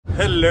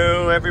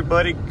Hello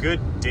everybody,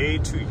 good day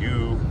to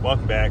you.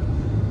 Welcome back.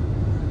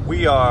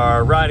 We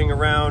are riding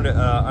around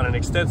on an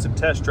extensive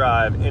test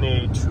drive in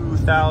a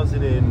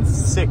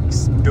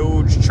 2006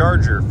 Dodge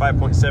Charger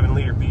 5.7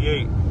 liter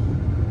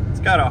V8.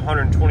 It's got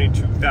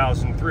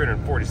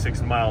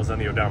 122,346 miles on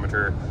the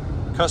odometer.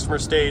 Customer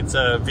states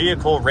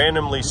vehicle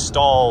randomly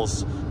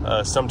stalls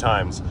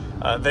sometimes.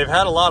 They've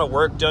had a lot of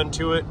work done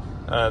to it.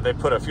 They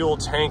put a fuel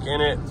tank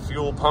in it,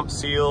 fuel pump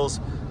seals,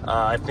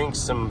 I think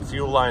some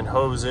fuel line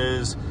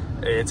hoses.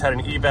 It's had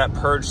an evap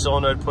purge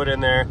solenoid put in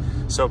there.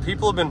 So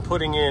people have been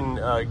putting in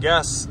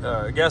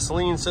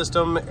gasoline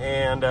system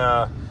and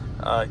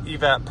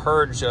evap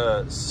purge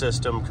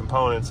system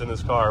components in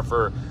this car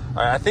for,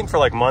 I think for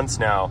like months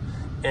now.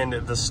 And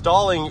the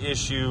stalling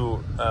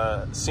issue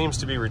seems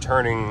to be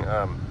returning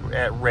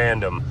at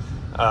random.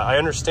 I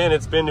understand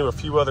it's been to a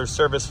few other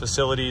service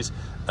facilities.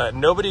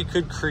 Nobody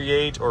could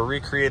create or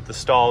recreate the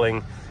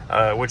stalling,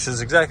 which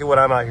is exactly what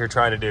I'm out here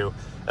trying to do.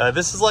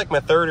 This is like my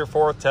third or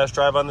fourth test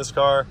drive on this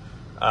car.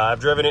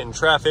 I've driven it in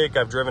traffic.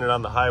 I've driven it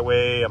on the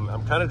highway.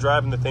 I'm kind of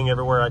driving the thing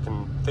everywhere I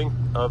can think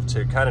of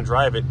to kind of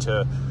drive it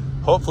to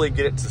hopefully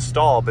get it to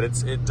stall, but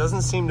it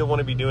doesn't seem to want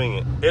to be doing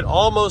it. It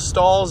almost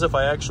stalls if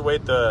I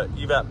actuate the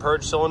evap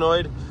purge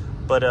solenoid,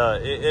 but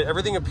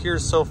everything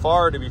appears so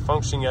far to be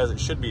functioning as it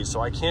should be, so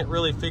I can't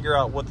really figure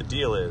out what the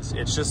deal is.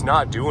 It's just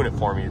not doing it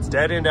for me. It's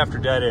dead end after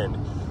dead end.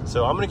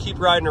 So I'm gonna keep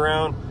riding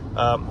around.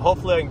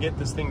 Hopefully I can get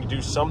this thing to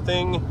do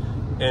something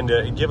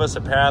and give us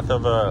a path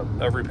of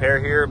repair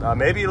here.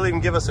 Maybe it'll even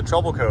give us a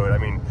trouble code. I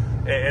mean,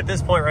 at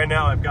this point right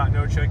now, I've got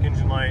no check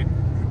engine light,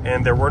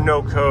 and there were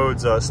no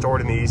codes stored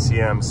in the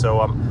ECM.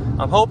 So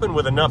I'm hoping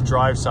with enough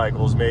drive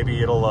cycles,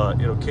 maybe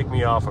it'll kick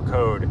me off a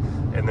code,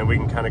 and then we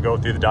can kind of go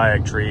through the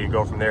diag tree and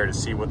go from there to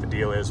see what the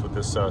deal is with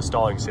this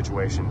stalling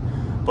situation.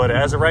 But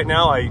as of right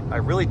now, I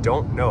really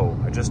don't know.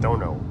 I just don't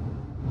know.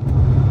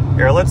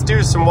 Here, let's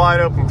do some wide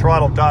open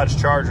throttle Dodge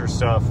Charger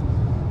stuff.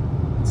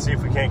 See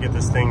if we can't get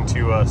this thing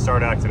to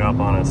start acting up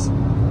on us.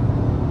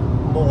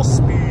 Full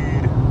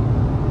speed.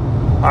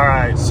 All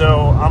right,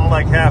 so I'm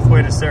like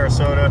halfway to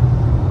Sarasota.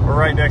 We're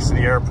right next to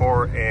the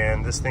airport,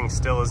 and this thing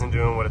still isn't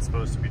doing what it's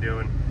supposed to be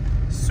doing.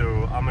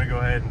 So I'm gonna go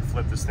ahead and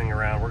flip this thing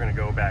around. We're gonna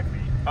go back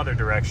the other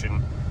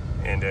direction,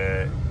 and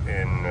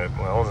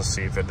well, we'll just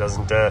see if it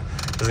doesn't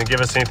give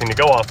us anything to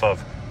go off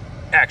of.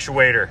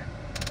 Actuator.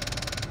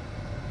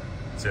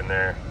 It's in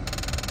there.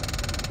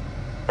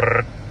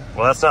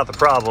 Well, that's not the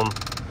problem.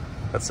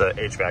 That's a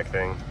HVAC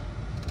thing.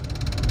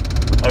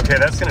 Okay,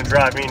 that's gonna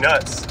drive me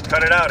nuts.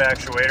 Cut it out,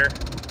 actuator.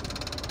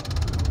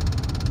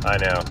 I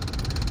know.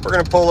 We're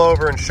gonna pull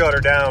over and shut her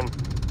down.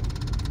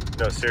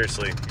 No,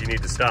 seriously, you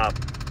need to stop.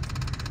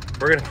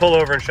 We're gonna pull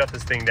over and shut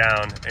this thing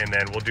down, and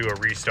then we'll do a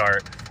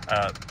restart.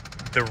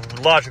 The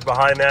logic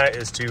behind that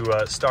is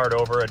to start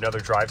over another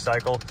drive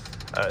cycle.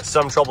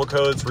 Some trouble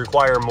codes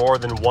require more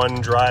than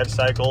one drive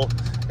cycle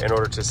in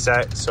order to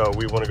set, so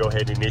we wanna go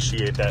ahead and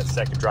initiate that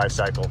second drive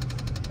cycle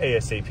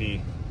ASAP.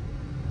 I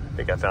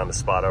think I found the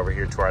spot over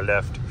here to our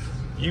left.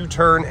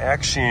 U-turn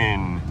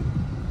action.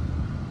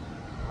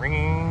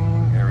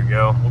 Ringing. There we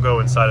go. We'll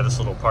go inside of this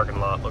little parking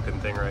lot looking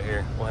thing right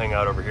here. We'll hang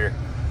out over here.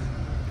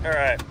 All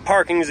right,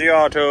 parking's the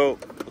auto.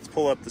 Let's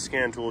pull up the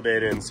scan tool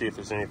data and see if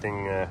there's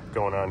anything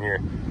going on here.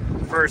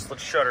 First,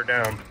 let's shut her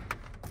down.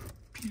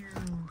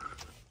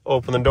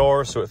 Open the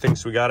door so it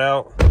thinks we got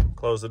out.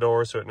 Close the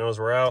door so it knows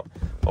we're out.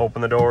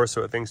 Open the door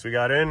so it thinks we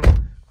got in.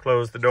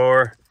 Close the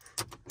door.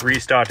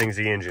 Restarting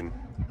the engine.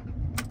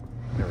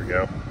 There we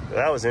go.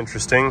 That was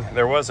interesting.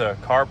 There was a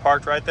car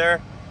parked right there,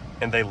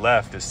 and they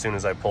left as soon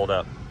as I pulled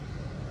up.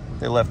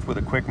 They left with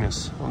a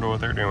quickness. I wonder what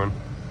they're doing.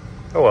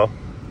 Oh well.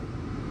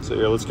 So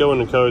here, let's go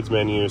into codes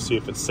menu, see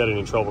if it set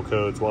any trouble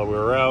codes while we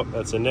were out.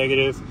 That's a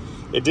negative.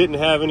 It didn't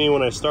have any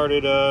when I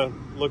started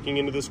looking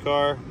into this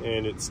car,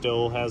 and it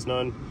still has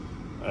none.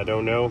 I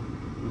don't know.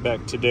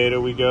 Back to data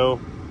we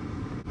go.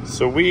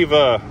 So we've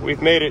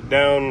made it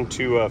down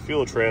to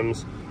fuel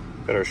trims.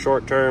 Got our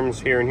short terms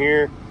here and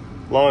here,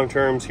 long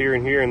terms here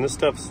and here, and this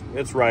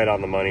it's right on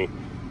the money.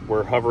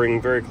 We're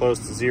hovering very close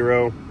to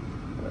zero.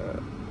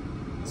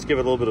 Let's give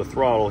it a little bit of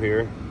throttle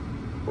here.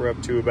 We're up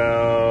to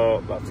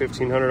about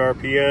 1,500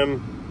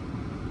 RPM.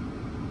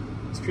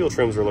 These fuel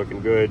trims are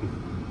looking good.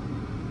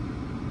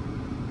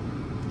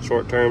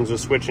 Short terms are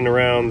switching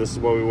around. This is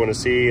what we want to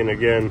see, and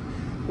again,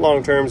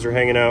 long terms are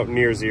hanging out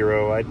near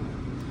zero. I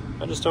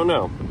just don't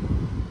know.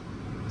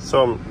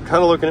 So I'm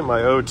kind of looking at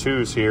my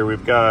O2s here.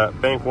 We've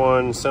got bank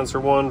 1, sensor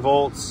 1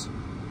 volts,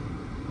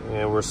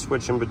 and we're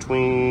switching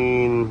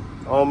between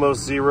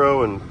almost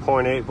 0 and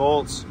 0.8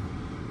 volts.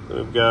 Then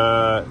we've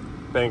got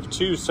bank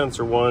 2,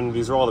 sensor 1.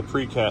 These are all the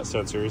pre-cat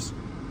sensors.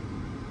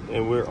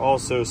 And we're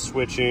also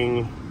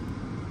switching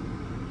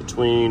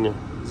between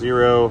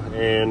 0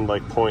 and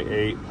like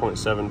 0.8,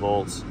 0.7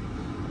 volts.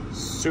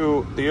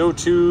 So the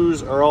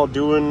O2s are all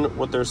doing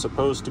what they're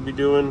supposed to be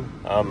doing.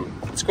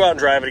 Let's go out and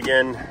drive it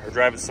again, or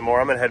drive it some more.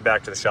 I'm gonna head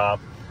back to the shop.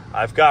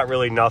 I've got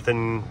really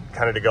nothing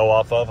kind of to go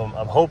off of.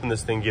 I'm hoping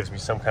this thing gives me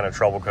some kind of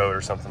trouble code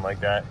or something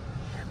like that.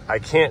 I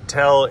can't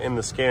tell in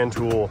the scan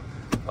tool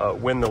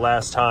when the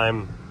last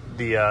time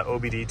the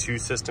OBD2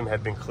 system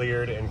had been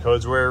cleared and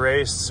codes were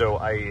erased. So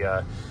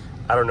I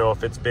don't know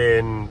if it's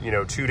been,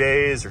 2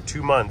 days or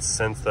 2 months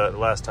since the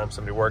last time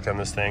somebody worked on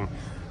this thing.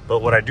 But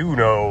what I do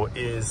know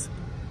is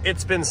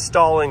it's been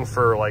stalling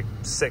for like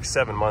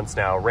 6-7 months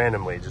now,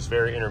 randomly, just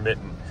very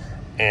intermittent.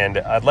 And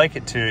I'd like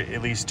it to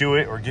at least do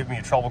it or give me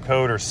a trouble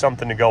code or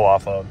something to go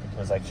off of,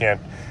 because I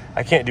can't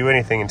do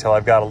anything until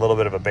I've got a little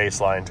bit of a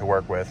baseline to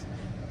work with.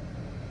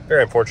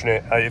 Very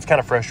unfortunate. It's kind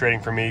of frustrating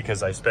for me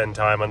because I spend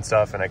time on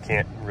stuff and I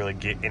can't really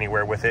get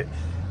anywhere with it.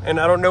 And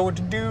I don't know what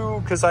to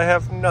do because I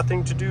have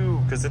nothing to do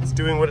because it's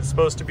doing what it's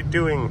supposed to be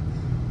doing.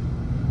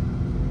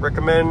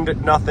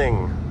 Recommend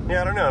nothing.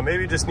 Yeah, I don't know.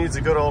 Maybe it just needs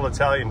a good old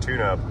Italian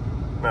tune-up.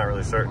 Not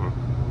really certain.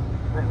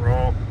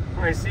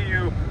 I see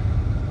you.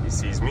 He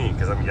sees me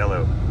because I'm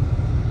yellow.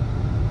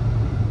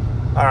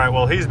 All right,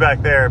 well, he's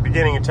back there,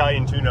 beginning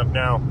Italian tune-up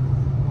now.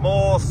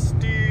 More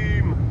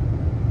steam.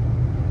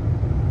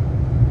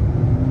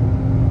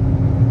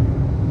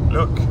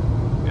 Look,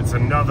 it's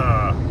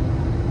another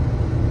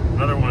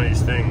one of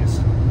these things.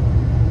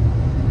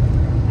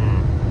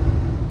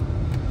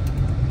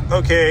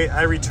 Okay,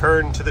 I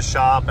returned to the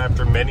shop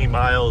after many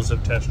miles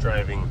of test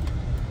driving,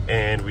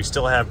 and we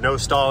still have no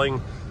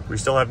stalling. We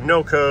still have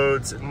no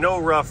codes, no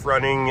rough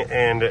running,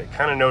 and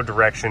kind of no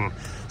direction.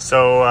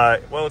 So,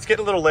 well, it's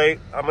getting a little late.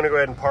 I'm gonna go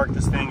ahead and park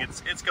this thing.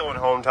 It's going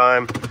home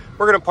time.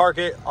 We're gonna park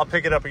it. I'll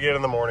pick it up again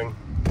in the morning.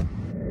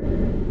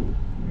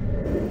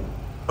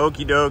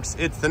 Okie dokes,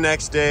 it's the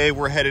next day.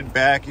 We're headed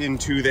back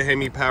into the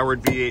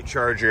Hemi-powered V8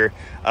 Charger.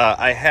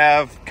 I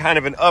have kind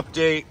of an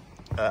update.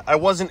 I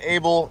wasn't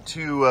able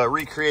to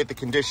recreate the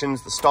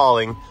conditions, the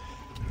stalling,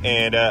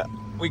 and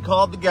we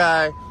called the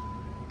guy,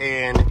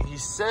 and he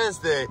says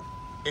that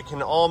you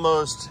can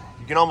almost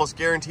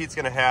guarantee it's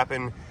gonna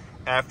happen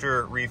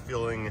after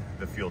refueling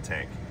the fuel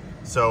tank.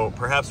 So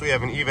perhaps we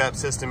have an evap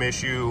system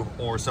issue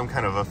or some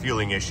kind of a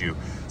fueling issue.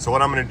 So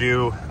what I'm gonna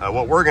do,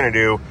 what we're gonna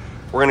do,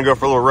 we're gonna go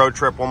for a little road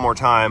trip one more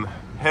time,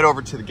 head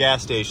over to the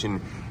gas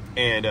station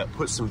and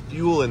put some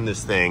fuel in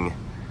this thing,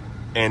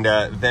 and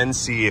then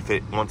see if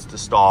it wants to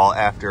stall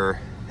after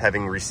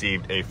having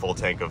received a full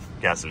tank of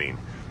gasoline.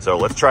 So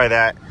let's try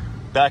that.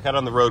 Back out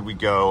on the road we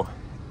go,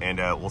 and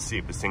we'll see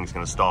if this thing's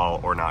gonna stall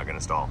or not gonna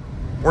stall.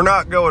 We're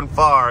not going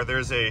far.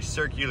 There's a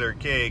Circular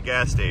K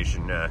gas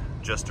station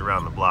just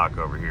around the block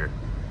over here.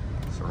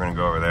 So we're gonna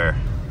go over there.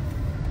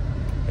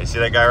 Hey, see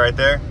that guy right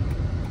there?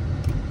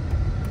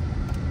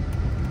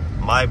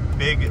 My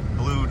big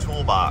blue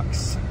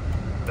toolbox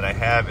that I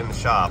have in the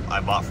shop,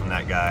 I bought from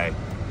that guy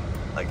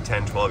like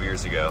 10, 12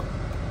 years ago.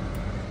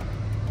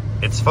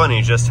 It's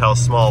funny just how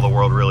small the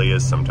world really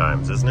is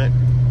sometimes, isn't it?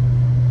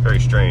 Very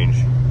strange.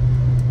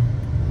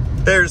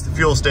 There's the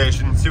fuel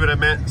station. See what I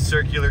meant?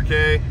 Circular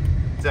K.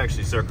 It's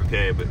actually Circle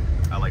K, but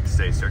I like to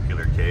say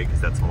Circular K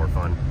because that's more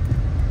fun.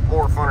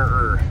 More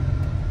funner.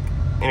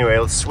 Anyway,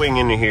 let's swing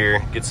into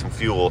here, get some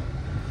fuel.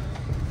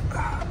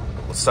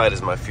 What side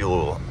is my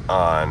fuel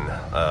on?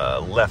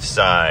 Left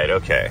side.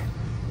 Okay,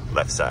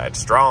 left side,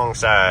 strong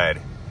side.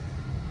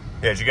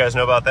 Yeah, did you guys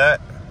know about that?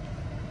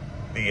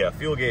 The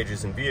fuel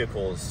gauges in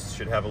vehicles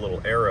should have a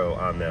little arrow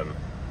on them,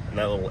 and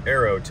that little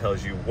arrow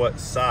tells you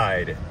what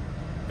side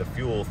the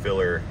fuel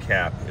filler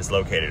cap is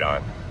located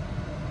on.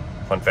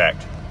 Fun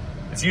fact.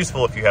 It's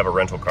useful if you have a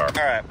rental car.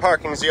 All right,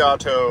 parking the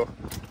auto.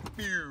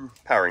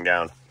 Powering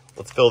down.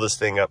 Let's fill this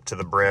thing up to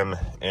the brim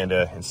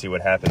and see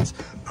what happens.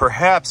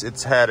 Perhaps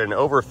it's had an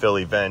overfill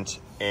event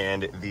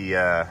and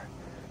the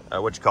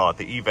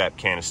the evap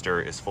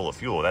canister is full of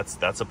fuel.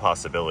 That's a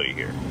possibility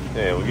here.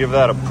 Okay, we'll give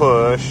that a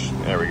push.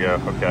 There we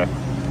go. Okay.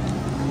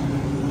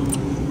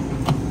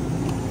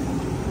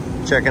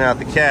 Checking out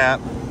the cap.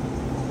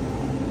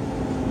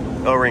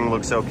 O-ring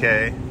looks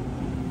okay.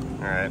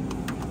 All right.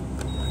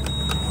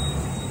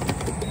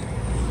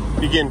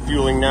 Begin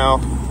fueling now.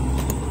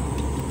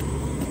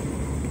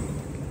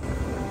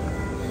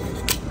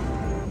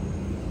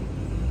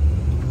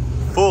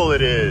 Full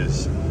it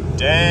is.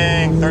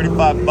 Dang,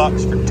 35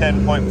 bucks for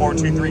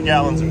 10.423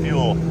 gallons of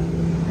fuel.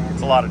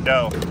 It's a lot of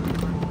dough.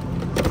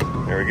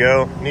 There we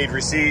go. Need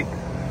receipt.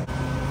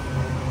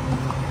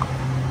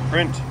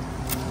 Print.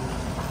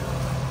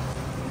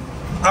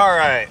 All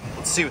right,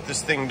 let's see what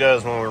this thing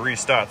does when we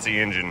restart the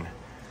engine.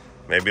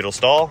 Maybe it'll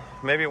stall,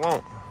 maybe it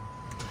won't.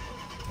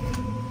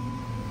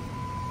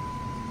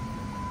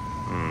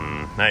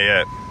 Not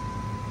yet.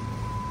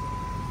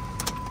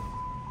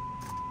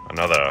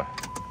 Another.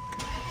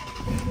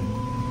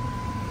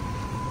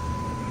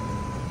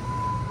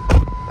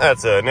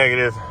 That's a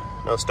negative.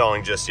 No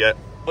stalling just yet.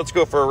 Let's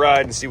go for a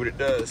ride and see what it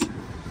does.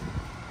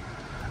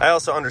 I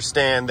also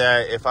understand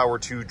that if I were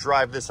to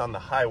drive this on the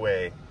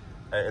highway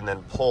and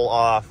then pull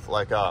off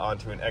like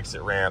onto an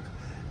exit ramp,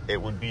 it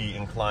would be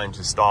inclined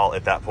to stall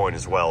at that point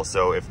as well.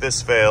 So if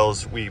this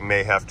fails, we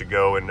may have to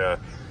go and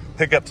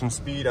pick up some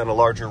speed on a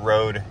larger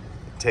road,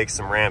 take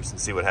some ramps and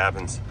see what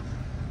happens.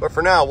 But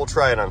for now, we'll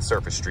try it on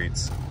surface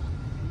streets.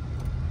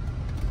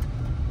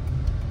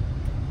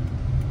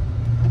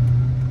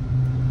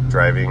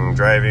 Driving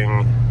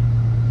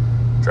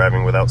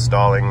without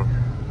stalling.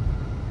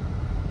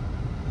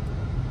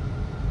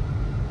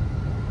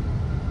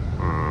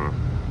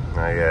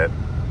 Not yet.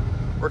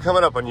 We're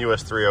coming up on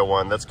US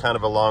 301. That's kind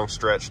of a long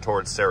stretch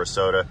towards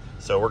Sarasota.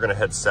 So we're gonna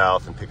head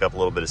south and pick up a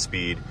little bit of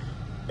speed.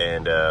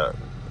 And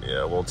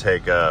yeah, we'll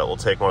take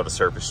one of the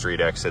surface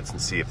street exits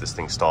and see if this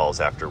thing stalls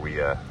after we,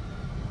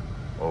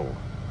 oh,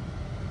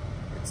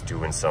 it's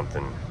doing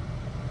something.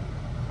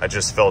 I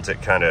just felt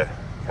it kind of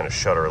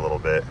shudder a little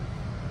bit.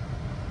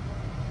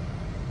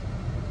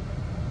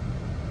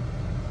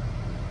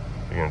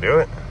 You gonna do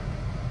it?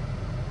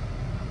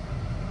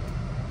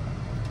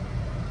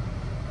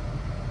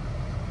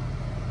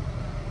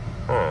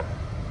 Huh.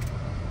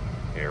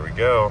 Here we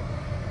go.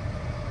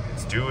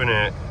 It's doing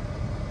it.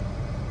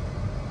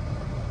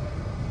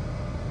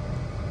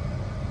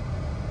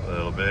 A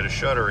little bit of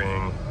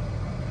shuddering.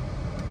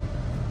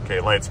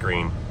 Okay, light's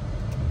green.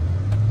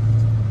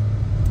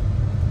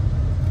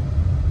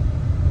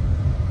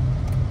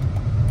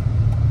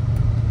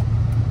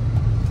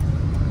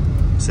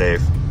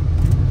 Safe.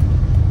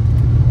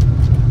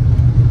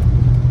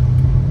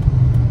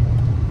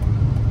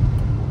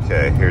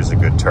 Okay, here's a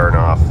good turn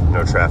off.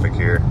 No traffic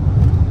here.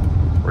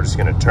 We're just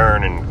gonna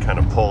turn and kind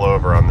of pull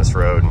over on this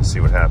road and see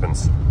what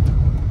happens.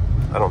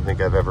 I don't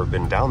think I've ever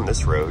been down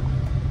this road.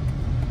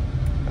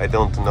 I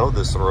don't know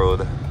this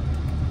road.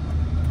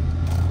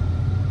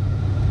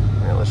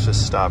 Yeah, let's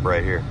just stop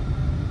right here.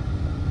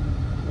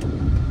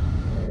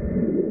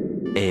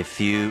 A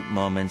few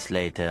moments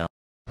later.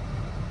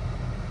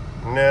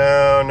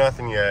 No,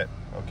 nothing yet.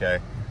 Okay.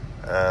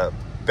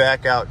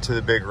 Back out to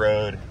the big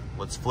road.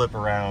 Let's flip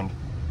around.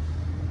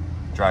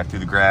 Drive through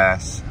the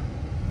grass.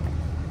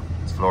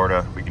 It's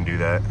Florida, we can do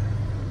that.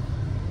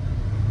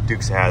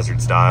 Dukes of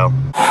Hazzard style.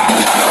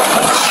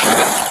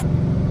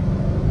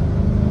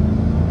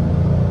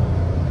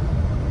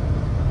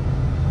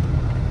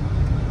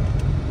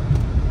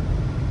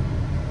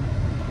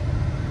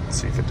 Let's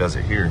see if it does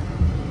it here.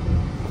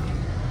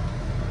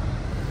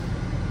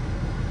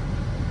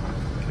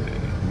 Okay,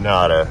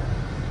 nada.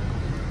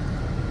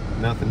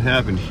 Nothing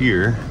happened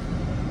here.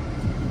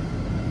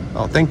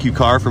 Oh, thank you,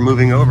 car, for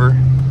moving over.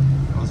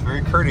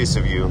 Very courteous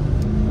of you.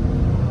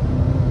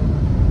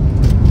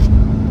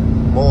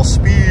 More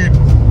speed.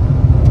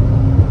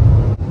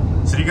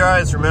 So do you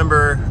guys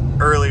remember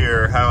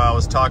earlier how I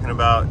was talking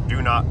about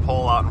do not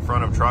pull out in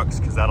front of trucks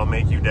because that'll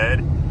make you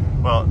dead?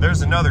 Well,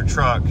 there's another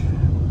truck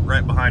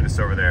right behind us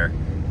over there.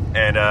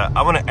 And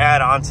I want to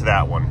add on to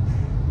that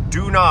one.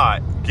 Do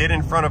not get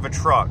in front of a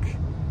truck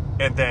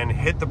and then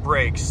hit the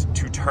brakes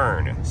to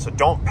turn. So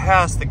don't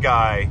pass the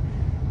guy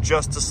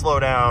just to slow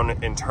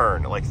down and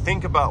turn. Like,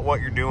 think about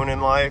what you're doing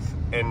in life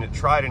and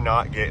try to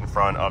not get in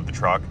front of the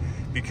truck,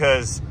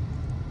 because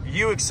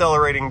you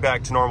accelerating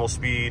back to normal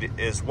speed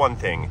is one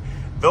thing.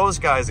 Those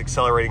guys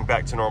accelerating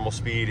back to normal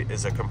speed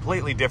is a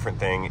completely different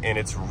thing, and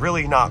it's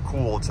really not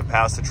cool to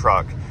pass a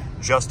truck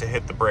just to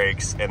hit the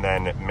brakes and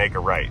then make a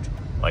right.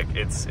 Like,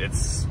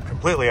 it's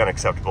completely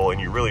unacceptable, and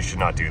you really should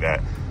not do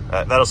that.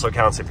 That also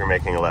counts if you're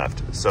making a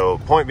left. So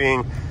point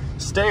being,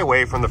 stay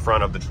away from the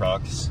front of the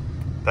trucks.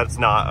 That's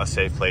not a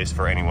safe place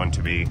for anyone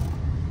to be.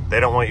 They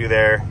don't want you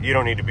there. You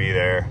don't need to be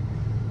there.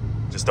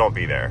 Just don't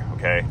be there,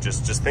 okay?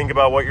 Just think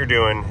about what you're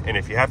doing, and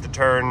if you have to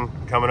turn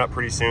coming up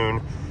pretty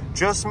soon,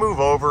 just move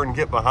over and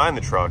get behind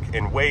the truck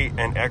and wait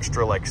an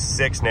extra like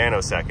 6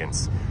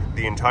 nanoseconds.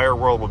 The entire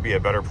world will be a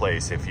better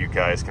place if you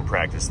guys can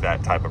practice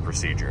that type of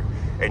procedure.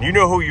 And you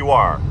know who you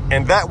are.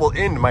 And that will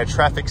end my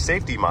traffic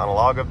safety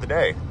monologue of the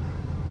day.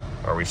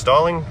 Are we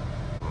stalling?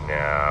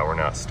 No, we're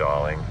not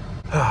stalling.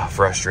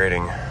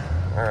 Frustrating.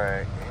 All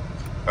right,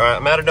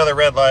 I'm at another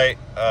red light.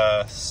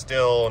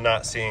 Still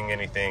not seeing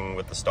anything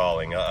with the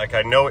stalling. Like,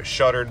 I know it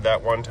shuddered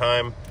that one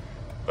time,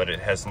 but it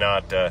has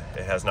not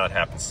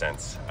happened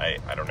since. I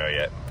don't know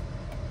yet.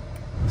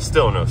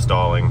 Still no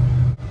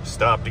stalling.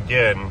 Stopped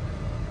again.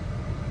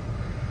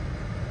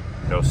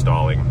 No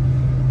stalling.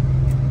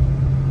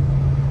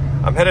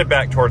 I'm headed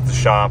back towards the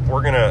shop.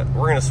 We're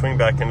gonna swing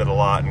back into the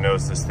lot and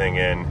nose this thing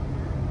in.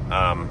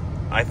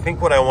 I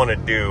think what I want to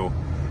do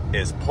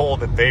is pull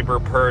the vapor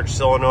purge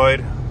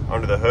solenoid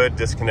under the hood,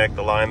 disconnect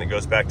the line that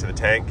goes back to the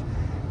tank,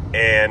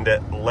 and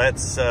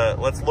let's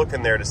look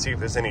in there to see if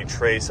there's any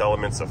trace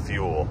elements of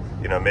fuel.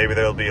 You know, maybe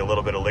there'll be a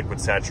little bit of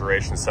liquid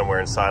saturation somewhere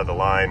inside of the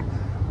line,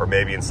 or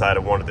maybe inside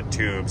of one of the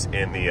tubes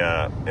in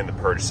the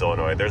purge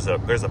solenoid. There's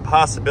a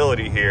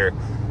possibility here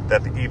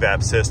that the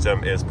evap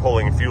system is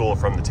pulling fuel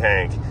from the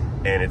tank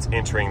and it's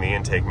entering the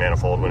intake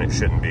manifold when it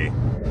shouldn't be.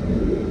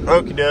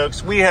 Okie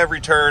dokes, we have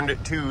returned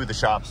to the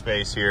shop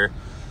space here.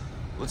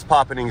 Let's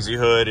pop an easy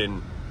hood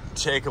and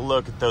take a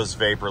look at those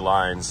vapor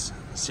lines,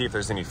 see if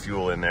there's any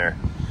fuel in there.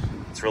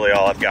 It's really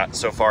all I've got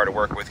so far to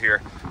work with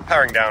here.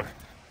 Powering down.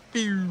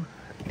 Pew.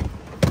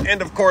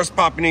 And of course,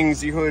 popping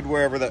easy hood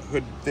wherever that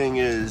hood thing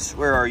is.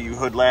 Where are you,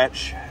 hood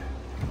latch?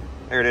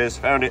 There it is,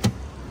 found it.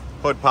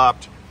 Hood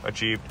popped,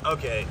 achieved.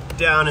 Okay,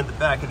 down in the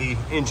back of the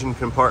engine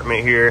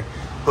compartment here,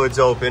 hood's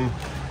open.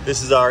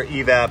 This is our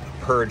evap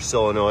purge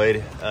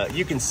solenoid.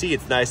 You can see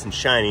it's nice and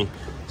shiny.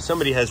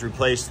 Somebody has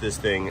replaced this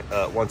thing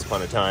once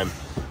upon a time.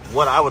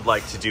 What I would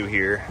like to do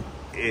here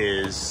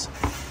is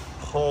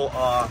pull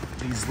off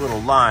these little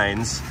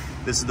lines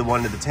This is the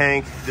one to the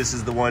tank. This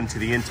is the one to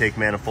the intake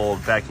manifold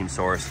vacuum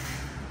source.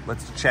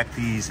 Let's check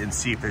these and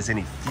see if there's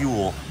any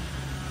fuel.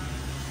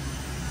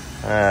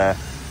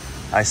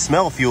 I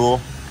smell fuel,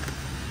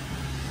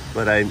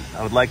 but I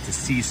would like to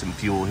see some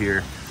fuel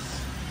here.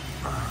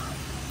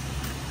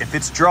 If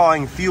it's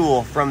drawing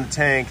fuel from the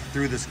tank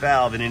through this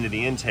valve and into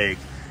the intake,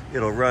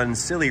 it'll run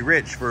silly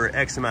rich for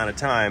X amount of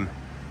time,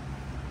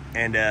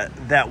 and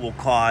that will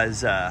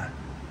cause a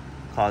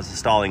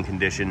stalling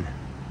condition.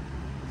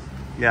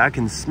 Yeah, I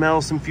can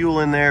smell some fuel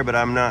in there, but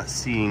I'm not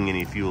seeing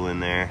any fuel in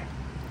there.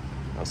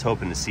 I was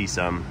hoping to see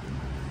some.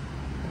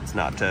 It's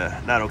not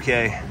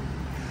okay.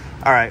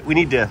 All right, I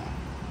need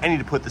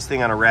to put this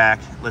thing on a rack.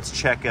 Let's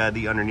check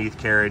the underneath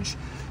carriage,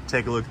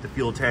 take a look at the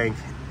fuel tank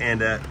and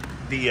the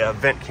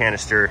vent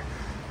canister,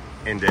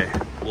 and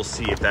we'll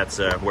see if that's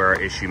where our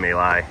issue may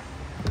lie.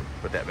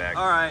 Put that back.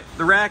 All right,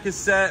 the rack is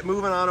set.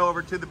 Moving on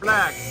over to the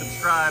black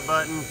subscribe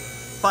button.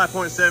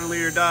 5.7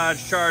 liter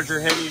Dodge Charger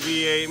Hemi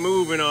V8.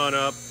 Moving on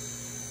up.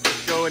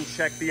 Let's go and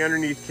check the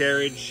underneath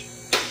carriage.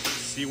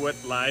 See what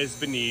lies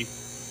beneath.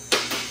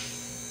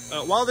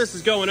 While this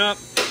is going up,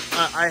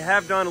 I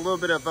have done a little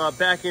bit of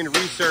back-end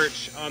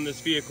research on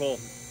this vehicle,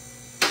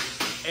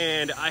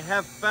 and I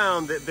have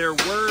found that there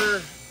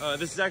were,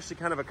 this is actually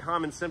kind of a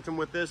common symptom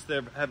with this,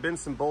 there have been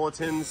some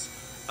bulletins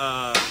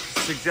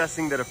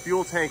suggesting that a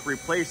fuel tank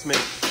replacement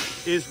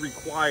is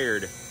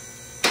required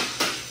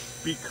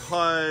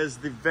because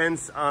the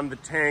vents on the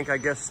tank, I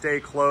guess, stay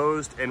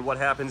closed, and what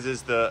happens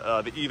is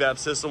the evap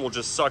system will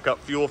just suck up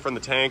fuel from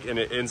the tank and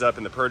it ends up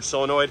in the purge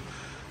solenoid.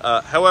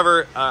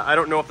 However, I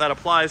don't know if that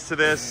applies to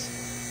this.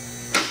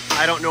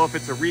 I don't know if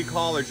it's a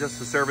recall or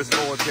just a service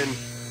bulletin.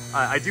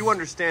 I do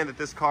understand that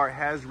this car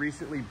has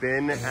recently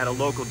been at a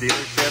local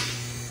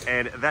dealership,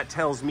 and that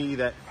tells me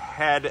that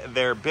had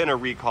there been a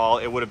recall,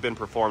 it would have been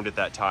performed at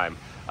that time.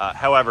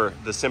 However,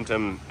 the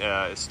symptom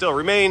still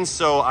remains,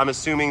 so I'm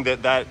assuming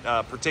that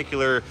that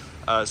particular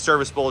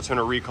service bulletin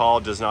or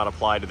recall does not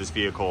apply to this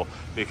vehicle,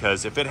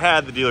 because if it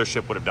had, the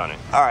dealership would have done it.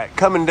 All right,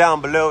 coming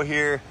down below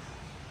here,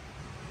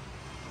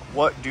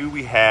 what do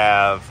we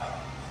have?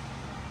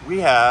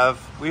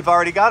 We've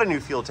already got a new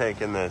fuel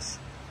tank in this.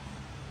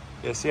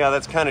 You see how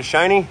that's kind of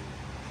shiny?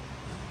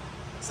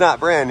 It's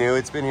not brand new,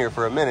 it's been here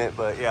for a minute,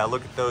 but yeah,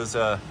 look at those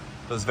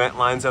vent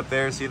lines up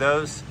there, see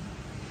those?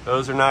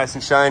 Those are nice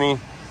and shiny.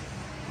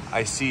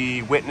 I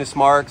see witness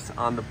marks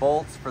on the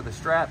bolts for the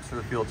straps for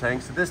the fuel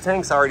tank. So this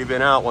tank's already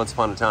been out once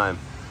upon a time.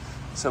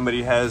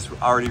 Somebody has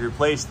already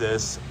replaced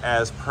this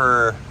as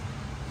per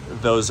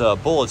those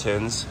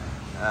bulletins.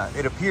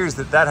 It appears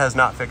that that has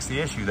not fixed the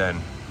issue then,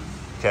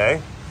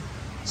 okay?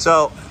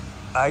 So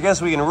I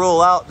guess we can rule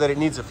out that it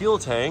needs a fuel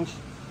tank.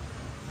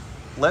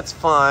 Let's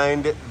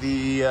find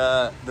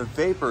the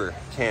vapor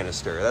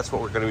canister. That's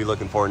what we're gonna be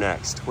looking for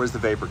next. Where's the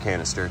vapor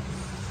canister?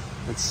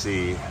 Let's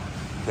see.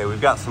 Okay,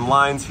 we've got some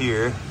lines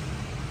here.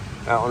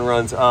 That one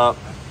runs up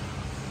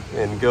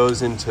and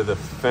goes into the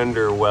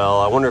fender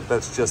well. I wonder if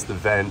that's just the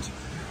vent.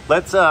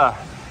 Let's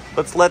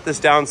let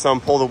this down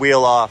some, pull the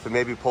wheel off, and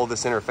maybe pull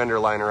this inner fender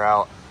liner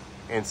out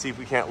and see if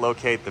we can't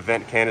locate the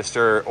vent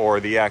canister or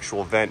the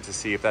actual vent to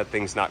see if that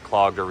thing's not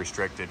clogged or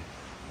restricted.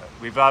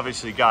 We've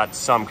obviously got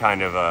some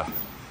kind of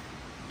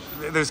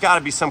there's gotta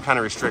be some kind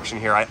of restriction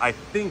here. I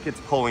think it's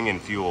pulling in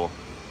fuel,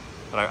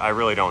 but I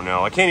really don't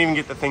know. I can't even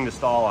get the thing to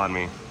stall on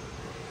me.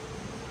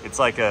 It's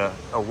like a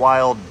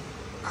wild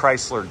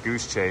Chrysler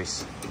goose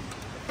chase.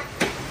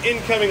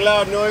 Incoming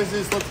loud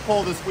noises. Let's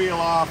pull this wheel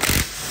off.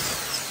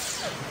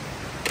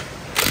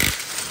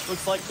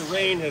 Looks like the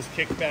rain has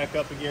kicked back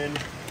up again.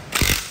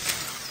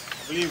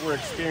 I believe we're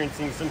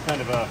experiencing some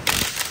kind of a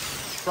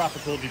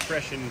tropical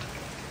depression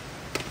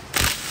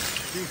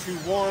due to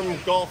warm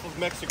Gulf of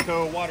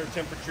Mexico water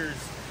temperatures,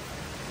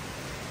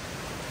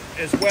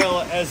 as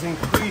well as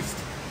increased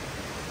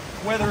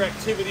weather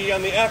activity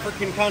on the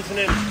African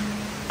continent.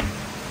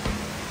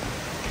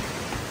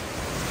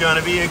 It's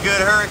gonna be a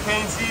good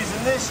hurricane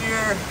season this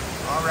year.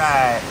 All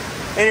right.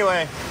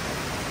 Anyway,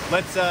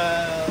 let's,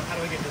 how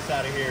do we get this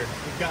out of here?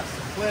 We've got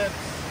some clips.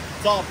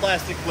 It's all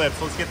plastic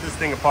clips. Let's get this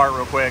thing apart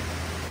real quick.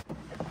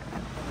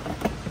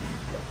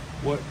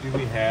 What do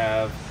we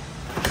have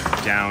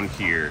down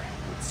here?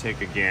 Let's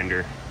take a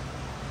gander.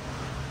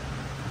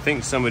 I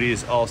think somebody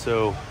has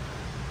also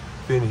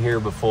been here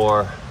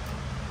before.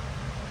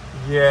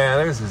 Yeah,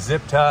 there's a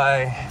zip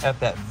tie at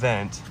that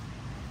vent.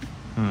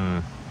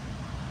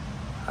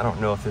 I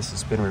don't know if this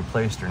has been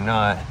replaced or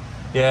not.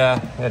 Yeah,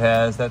 it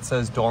has. That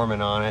says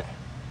dormant on it.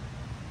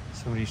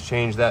 Somebody's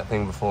changed that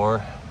thing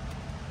before.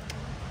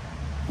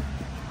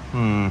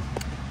 I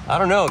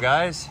don't know,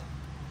 guys.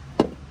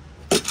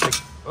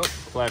 Oh,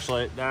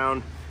 flashlight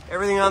down.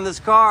 Everything on this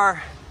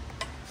car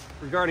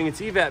regarding its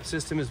evap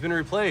system has been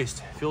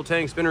replaced. Fuel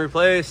tank's been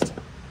replaced.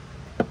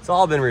 It's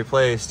all been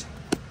replaced.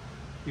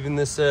 Even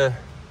this, oh,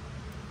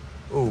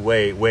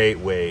 wait.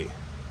 I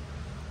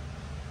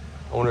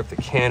wonder if the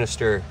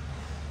canister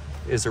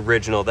is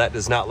original. That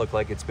does not look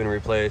like it's been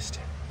replaced.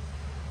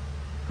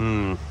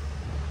 Yeah,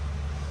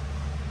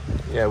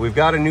 we've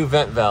got a new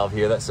vent valve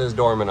here that says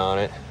dormant on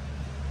it.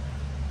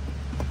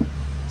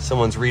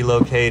 Someone's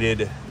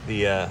relocated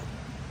the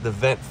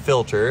vent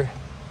filter.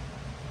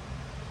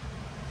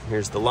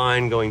 Here's the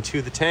line going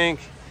to the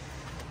tank.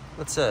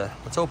 Let's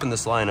open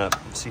this line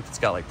up and see if it's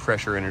got like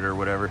pressure in it or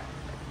whatever.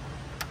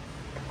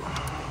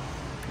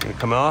 Gonna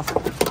come off.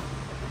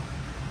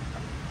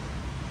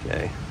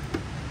 Okay.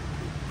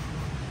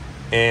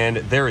 And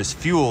there is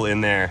fuel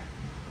in there.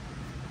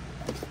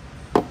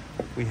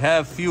 We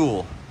have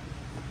fuel.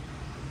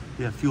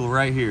 We have fuel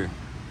right here.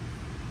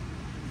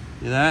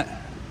 See that?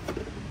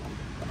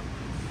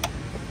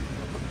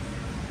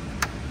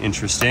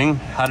 Interesting.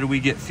 How did we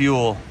get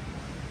fuel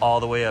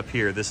all the way up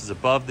here? This is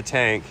above the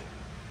tank.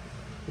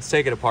 Let's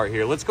take it apart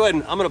here. Let's go ahead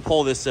and I'm gonna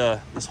pull this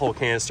this whole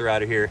canister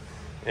out of here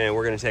and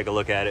we're gonna take a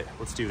look at it.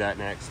 Let's do that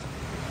next.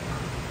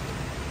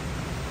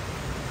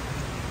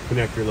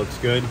 Connector looks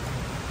good.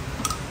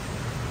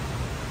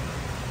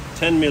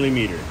 10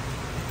 millimeter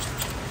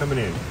coming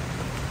in.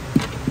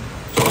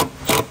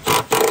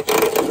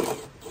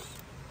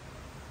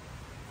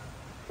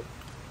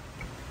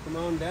 Come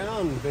on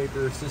down,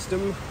 vapor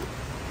system.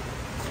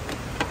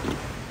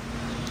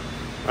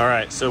 All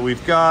right, so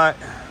we've got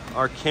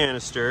our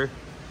canister.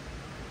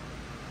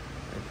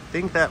 I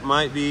think that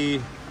might be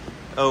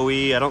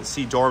OE. I don't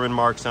see Dorman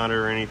marks on it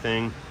or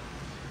anything.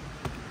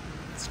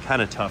 It's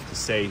kind of tough to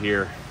say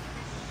here.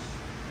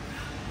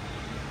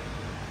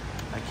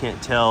 I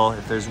can't tell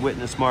if there's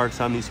witness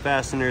marks on these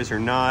fasteners or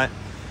not.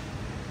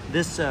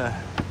 This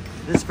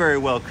very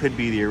well could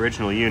be the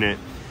original unit.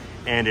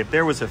 And if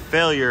there was a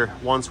failure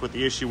once with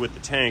the issue with the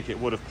tank, it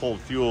would have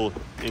pulled fuel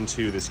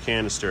into this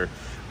canister,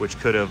 which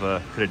could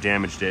have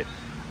damaged it.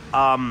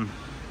 Tell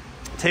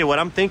you what,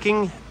 I'm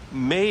thinking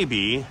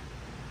maybe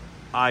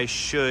I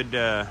should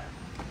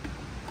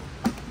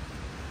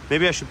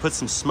put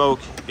some smoke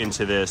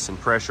into this and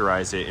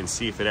pressurize it and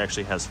see if it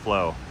actually has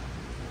flow.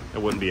 That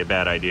wouldn't be a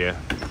bad idea.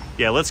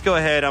 Yeah, let's go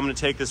ahead. I'm gonna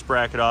take this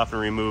bracket off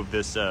and remove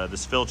this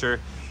this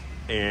filter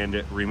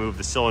and remove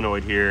the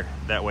solenoid here.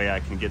 That way I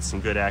can get some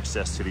good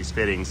access to these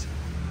fittings.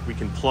 We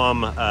can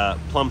plumb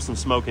some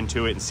smoke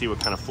into it and see what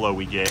kind of flow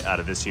we get out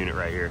of this unit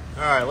right here.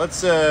 All right, let's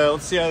see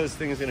how this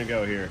thing is gonna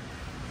go here.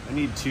 I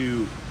need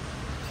to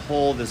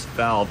pull this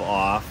valve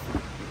off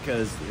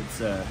because it's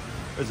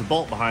there's a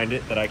bolt behind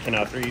it that I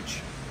cannot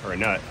reach, or a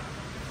nut.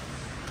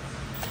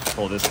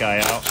 Pull this guy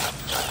out,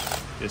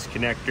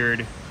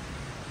 disconnected.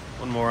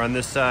 One more on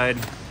this side.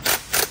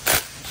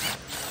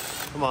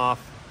 Come off.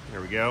 There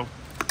we go.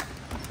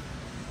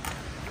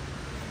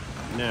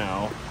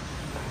 Now,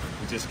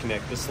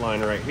 disconnect this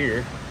line right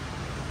here.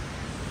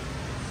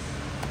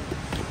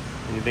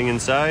 Anything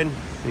inside?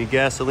 Any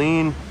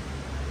gasoline?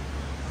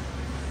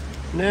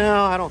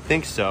 No, I don't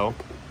think so.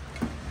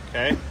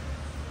 Okay.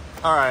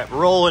 All right,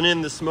 rolling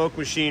in the smoke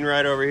machine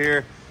right over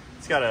here.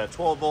 It's got a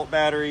 12-volt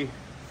battery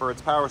for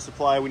its power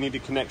supply. We need to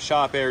connect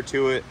shop air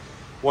to it.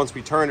 Once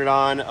we turn it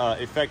on,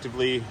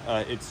 effectively,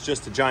 it's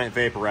just a giant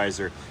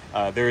vaporizer.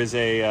 There is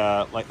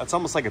a, it's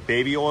almost like a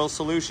baby oil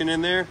solution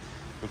in there.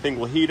 The thing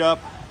will heat up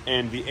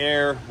and the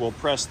air will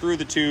press through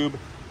the tube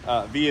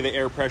via the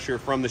air pressure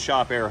from the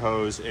shop air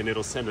hose, and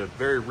it'll send a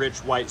very rich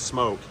white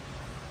smoke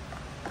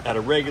at a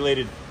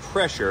regulated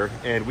pressure,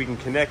 and we can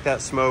connect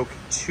that smoke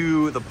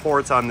to the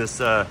ports on this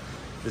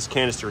this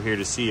canister here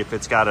to see if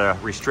it's got a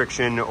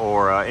restriction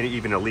or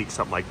even a leak,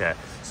 something like that.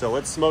 So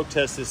let's smoke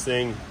test this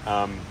thing,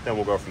 then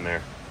we'll go from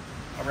there.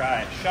 All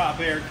right, shop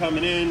air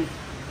coming in.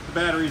 The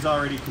battery's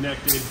already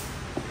connected.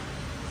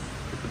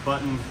 Hit the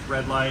button,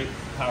 red light,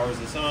 powers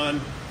us on.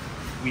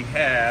 We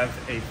have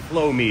a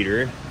flow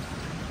meter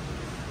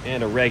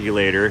and a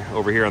regulator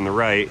over here on the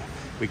right.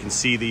 We can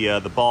see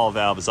the ball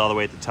valve is all the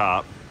way at the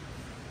top.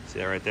 See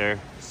that right there?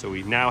 So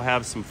we now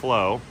have some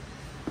flow.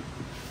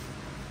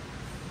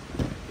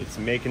 It's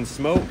making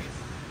smoke.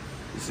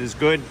 This is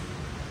good.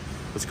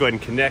 Let's go ahead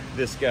and connect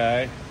this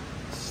guy.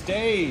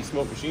 Stay,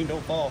 smoke machine,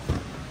 don't fall.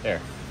 There.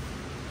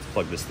 Let's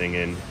plug this thing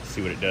in,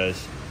 see what it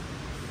does.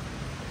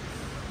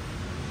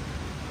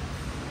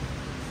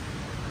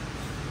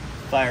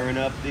 Firing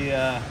up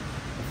the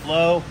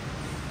flow.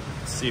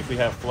 Let's see if we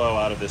have flow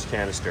out of this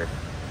canister.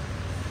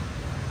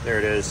 There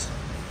it is.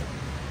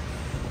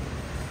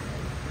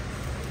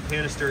 The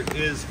canister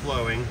is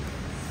flowing.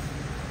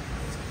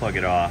 Let's plug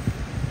it off.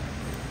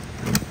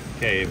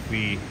 Okay, if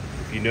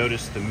you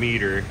notice the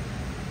meter,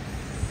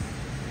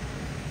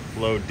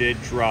 flow did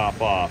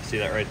drop off. See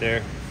that right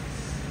there?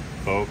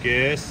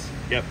 Focus.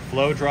 Yep,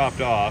 flow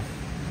dropped off.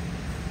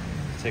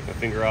 Let's take my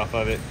finger off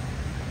of it.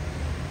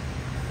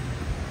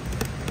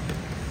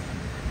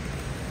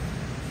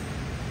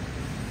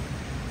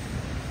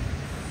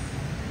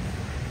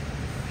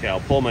 Okay, I'll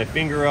pull my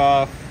finger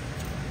off.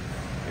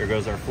 There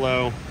goes our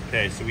flow.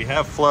 Okay, so we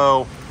have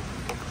flow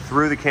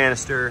through the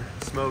canister.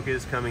 Smoke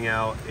is coming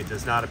out. It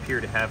does not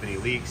appear to have any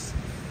leaks.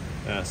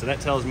 So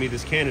that tells me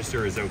this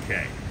canister is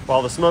okay.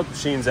 While the smoke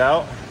machine's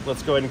out,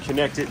 let's go ahead and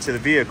connect it to the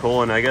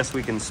vehicle, and I guess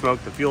we can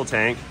smoke the fuel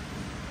tank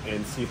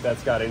and see if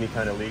that's got any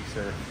kind of leaks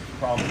or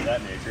problems of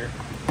that nature.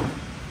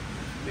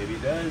 Maybe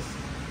it does.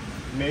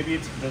 Maybe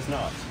it does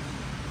not.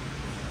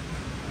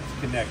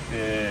 Let's connect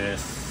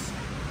this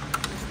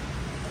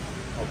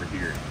over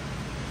here.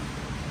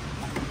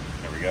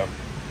 There we go.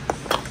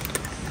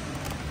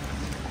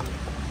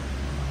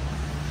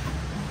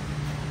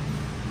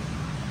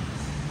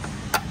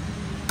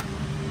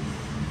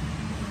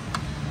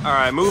 All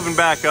right, moving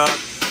back up.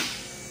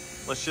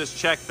 Let's just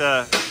check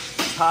the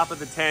top of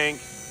the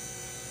tank,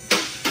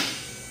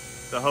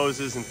 the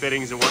hoses and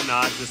fittings and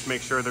whatnot, just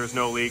make sure there's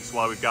no leaks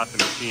while we've got the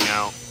machine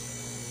out.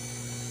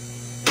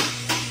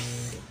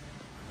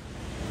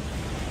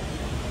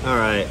 All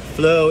right,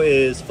 flow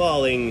is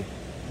falling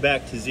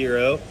back to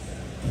 0.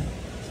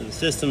 So the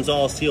system's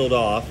all sealed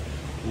off.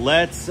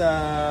 Let's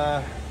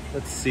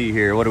see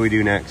here, what do we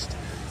do next?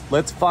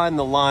 Let's find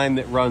the line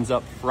that runs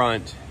up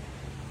front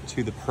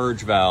to the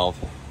purge valve.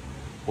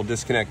 We'll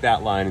disconnect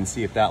that line and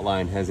see if that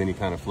line has any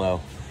kind of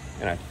flow.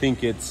 And I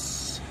think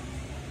it's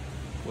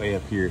way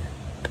up here.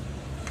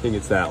 I think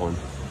it's that one,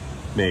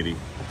 maybe.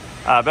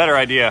 Better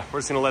idea. We're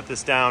just gonna let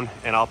this down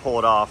and I'll pull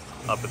it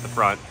off up at the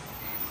front.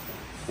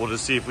 We'll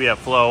just see if we have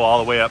flow all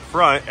the way up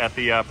front at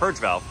the purge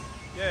valve.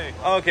 Yay.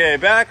 Okay,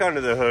 back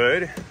under the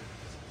hood.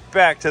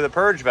 Back to the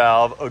purge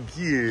valve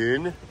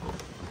again.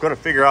 I'm gonna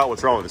figure out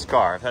what's wrong with this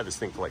car. I've had this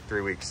thing for like 3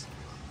 weeks.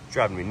 It's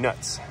driving me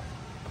nuts.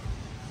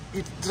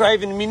 It's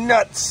driving me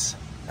nuts.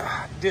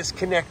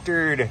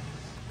 Disconnected.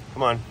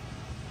 Come on,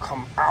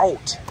 come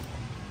out.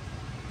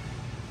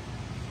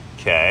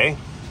 Okay.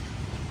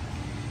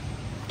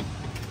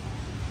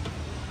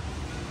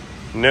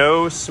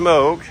 No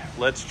smoke.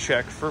 Let's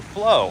check for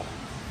flow.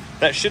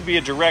 That should be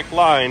a direct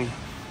line.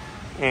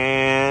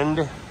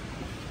 And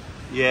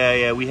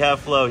yeah, we have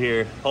flow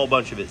here. Whole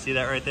bunch of it. See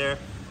that right there?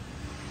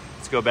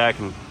 Let's go back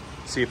and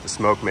see if the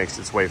smoke makes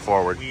its way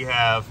forward. We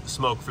have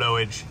smoke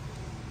flowage.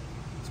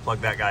 Let's plug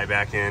that guy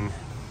back in.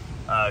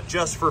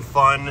 Just for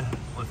fun,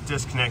 let's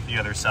disconnect the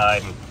other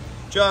side and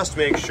just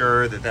make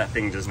sure that that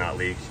thing does not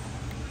leak.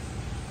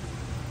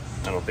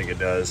 I don't think it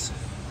does.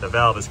 The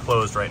valve is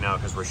closed right now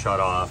because we're shut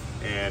off,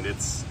 and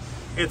it's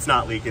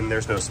not leaking.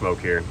 There's no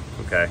smoke here.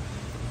 Okay.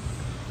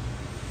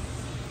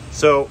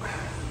 So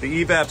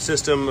the evap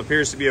system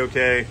appears to be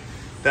okay.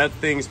 That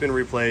thing's been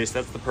replaced.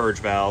 That's the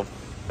purge valve.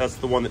 That's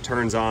the one that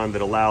turns on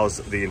that allows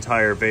the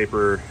entire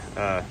vapor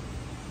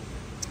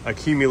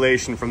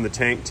accumulation from the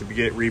tank to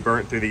get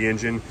reburnt through the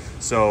engine.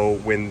 So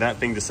when that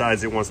thing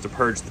decides it wants to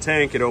purge the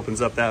tank, it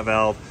opens up that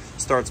valve,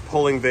 starts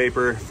pulling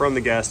vapor from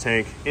the gas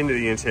tank into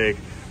the intake,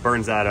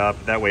 burns that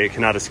up. That way it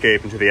cannot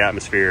escape into the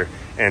atmosphere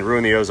and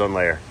ruin the ozone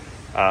layer.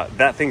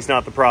 That thing's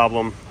not the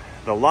problem.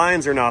 The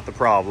lines are not the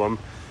problem.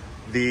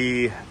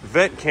 The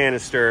vent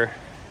canister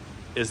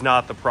is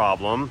not the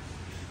problem.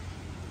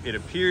 It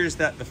appears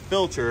that the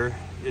filter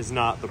is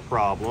not the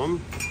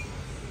problem.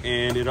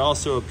 And it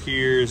also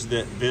appears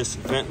that this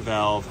vent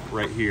valve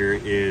right here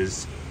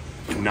is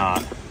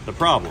not the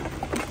problem.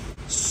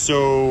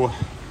 So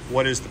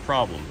what is the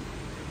problem?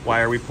 Why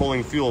are we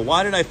pulling fuel?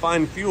 Why did I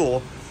find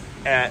fuel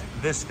at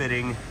this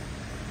fitting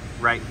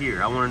right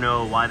here? I want to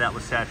know why that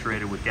was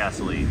saturated with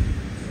gasoline.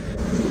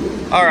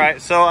 All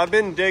right, so I've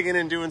been digging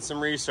and doing some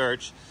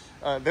research.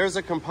 There's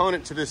a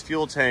component to this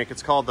fuel tank.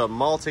 It's called the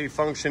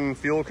multi-function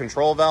fuel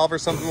control valve or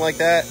something like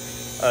that.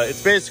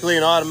 It's basically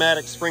an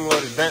automatic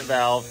spring-loaded vent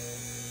valve.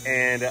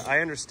 And I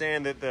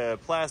understand that the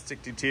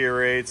plastic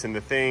deteriorates and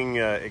the thing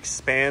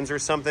expands or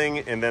something,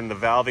 and then the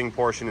valving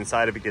portion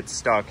inside of it gets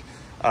stuck.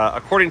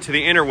 According to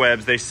the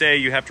interwebs, they say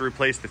you have to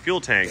replace the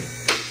fuel tank.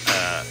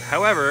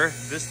 However,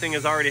 this thing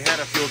has already had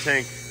a fuel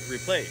tank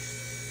replaced.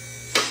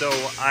 So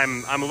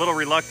I'm a little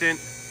reluctant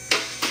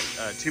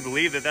to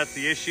believe that that's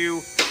the issue.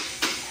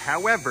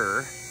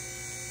 However,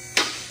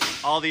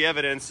 all the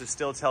evidence is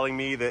still telling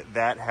me that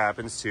that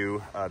happens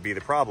to be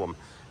the problem.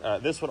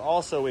 This would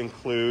also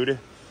include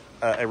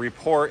a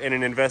report and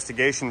an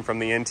investigation from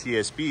the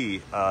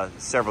NTSB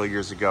several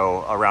years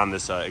ago around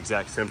this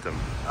exact symptom.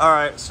 All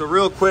right, so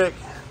real quick,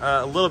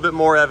 a little bit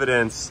more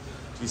evidence.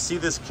 You see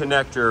this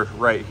connector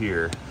right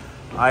here?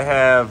 I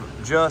have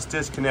just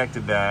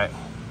disconnected that,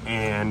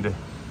 and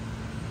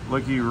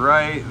looky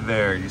right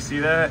there. You see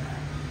that?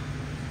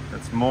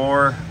 That's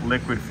more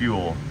liquid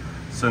fuel.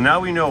 So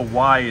now we know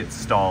why it's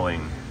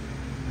stalling.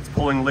 It's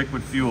pulling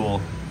liquid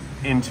fuel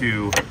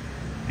into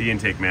the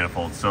intake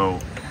manifold. So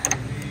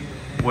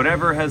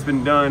whatever has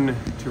been done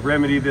to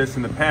remedy this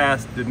in the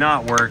past did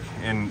not work,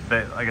 and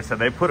they, like I said,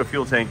 they put a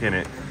fuel tank in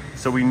it.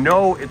 So we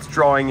know it's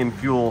drawing in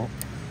fuel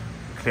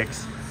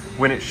kicks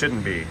when it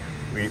shouldn't be.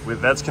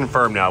 That's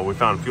confirmed now. We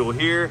found fuel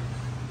here,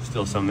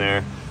 still some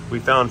there. We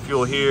found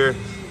fuel here,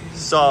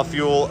 saw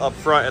fuel up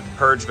front at the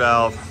purge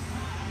valve,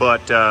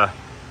 but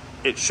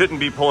it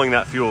shouldn't be pulling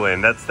that fuel in.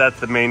 That's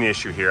the main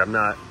issue here. I'm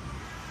not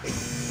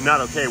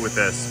okay with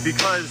this,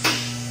 because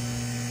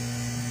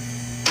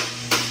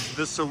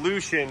the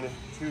solution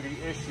to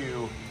the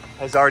issue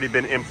has already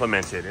been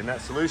implemented, and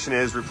that solution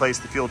is replace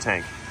the fuel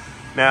tank.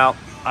 Now,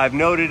 I've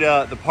noted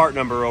the part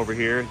number over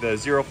here, the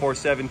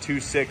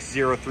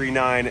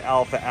 04726039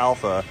 Alpha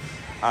Alpha.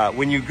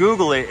 When you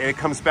Google it, it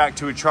comes back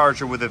to a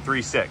Charger with a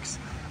 3.6.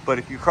 But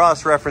if you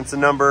cross-reference the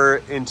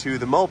number into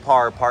the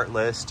Mopar part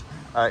list,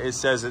 it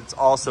says it's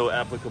also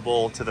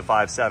applicable to the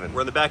 5.7.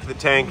 We're in the back of the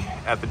tank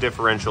at the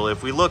differential.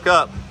 If we look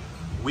up,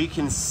 we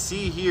can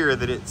see here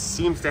that it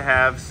seems to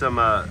have some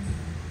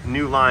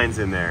new lines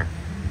in there.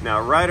 Now,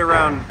 right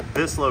around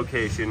this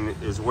location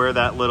is where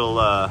that little,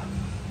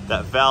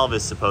 that valve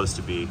is supposed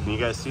to be. Can you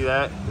guys see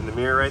that in the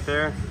mirror right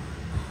there?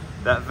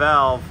 That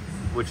valve,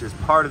 which is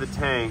part of the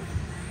tank,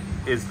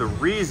 is the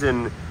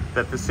reason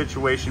that the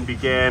situation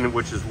began,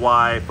 which is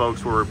why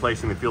folks were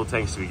replacing the fuel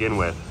tanks to begin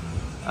with.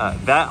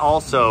 That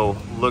also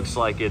looks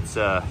like it's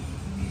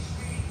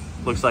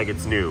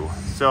new.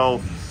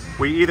 So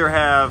we either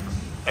have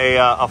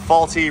a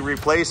faulty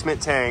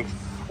replacement tank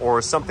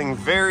or something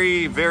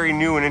very, very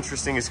new and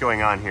interesting is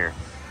going on here.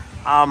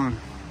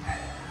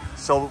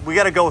 So we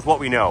got to go with what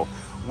we know.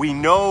 We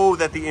know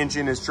that the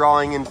engine is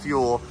drawing in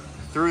fuel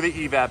through the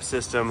evap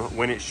system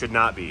when it should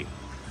not be.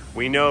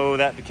 We know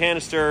that the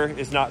canister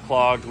is not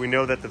clogged. We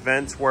know that the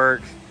vents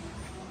work.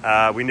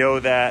 We know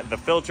that the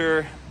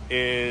filter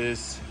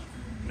is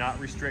not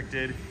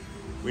restricted.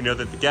 We know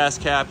that the gas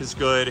cap is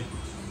good,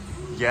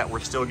 yet we're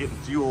still getting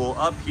fuel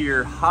up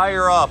here,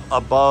 higher up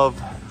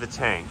above the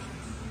tank.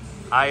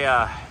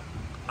 I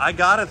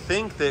gotta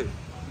think that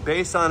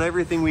based on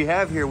everything we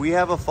have here, we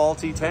have a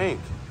faulty tank.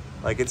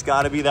 Like, it's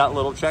gotta be that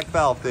little check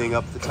valve thing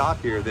up the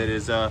top here that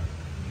is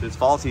that's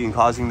faulty and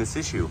causing this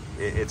issue.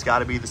 It's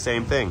gotta be the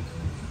same thing.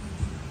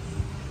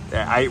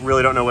 I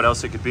really don't know what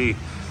else it could be.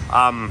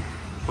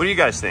 What do you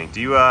guys think?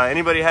 Do you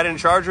anybody had in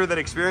Charger that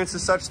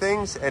experiences such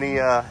things? Any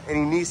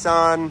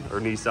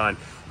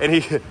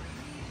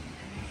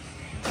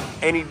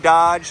any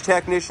Dodge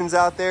technicians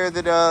out there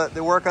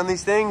that work on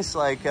these things?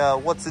 Like,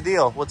 what's the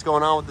deal? What's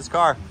going on with this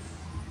car?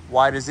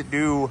 Why does it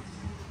do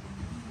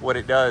what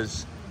it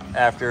does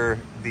after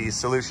the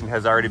solution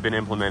has already been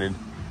implemented?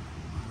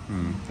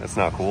 That's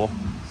not cool.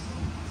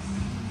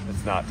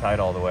 It's not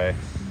tight all the way.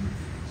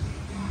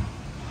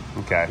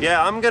 Okay.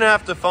 Yeah, I'm gonna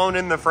have to phone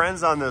in the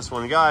friends on this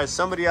one. Guys,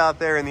 somebody out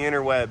there in the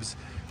interwebs,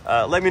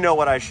 let me know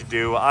what I should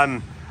do.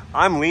 I'm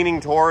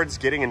leaning towards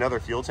getting another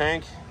fuel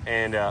tank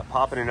and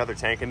popping another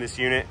tank in this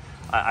unit.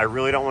 I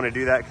really don't want to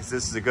do that because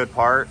this is a good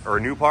part, or a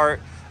new part,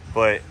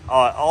 but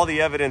all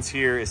the evidence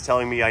here is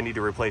telling me I need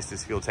to replace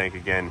this fuel tank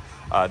again.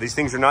 These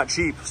things are not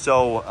cheap,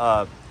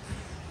 so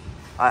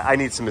I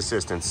need some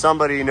assistance.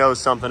 Somebody knows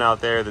something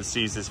out there that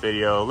sees this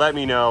video. Let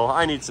me know.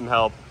 I need some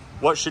help.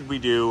 What should we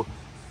do?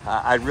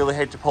 I'd really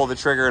hate to pull the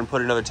trigger and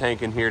put another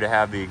tank in here to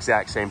have the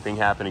exact same thing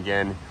happen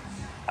again,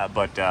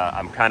 but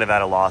I'm kind of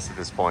at a loss at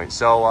this point.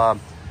 So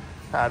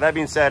that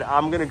being said,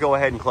 I'm gonna go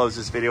ahead and close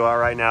this video out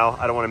right now.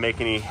 I don't wanna make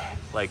any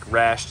like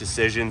rash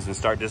decisions and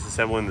start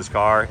disassembling this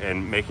car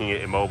and making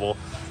it immobile.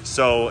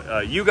 So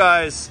you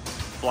guys,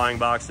 flying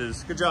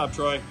boxes, good job,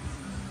 Troy.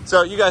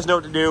 So you guys know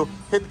what to do.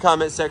 Hit the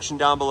comment section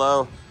down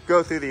below,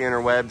 go through the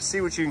interwebs,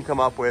 see what you can come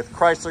up with.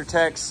 Chrysler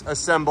Techs,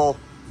 assemble.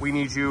 We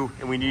need you,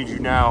 and we need you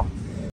now.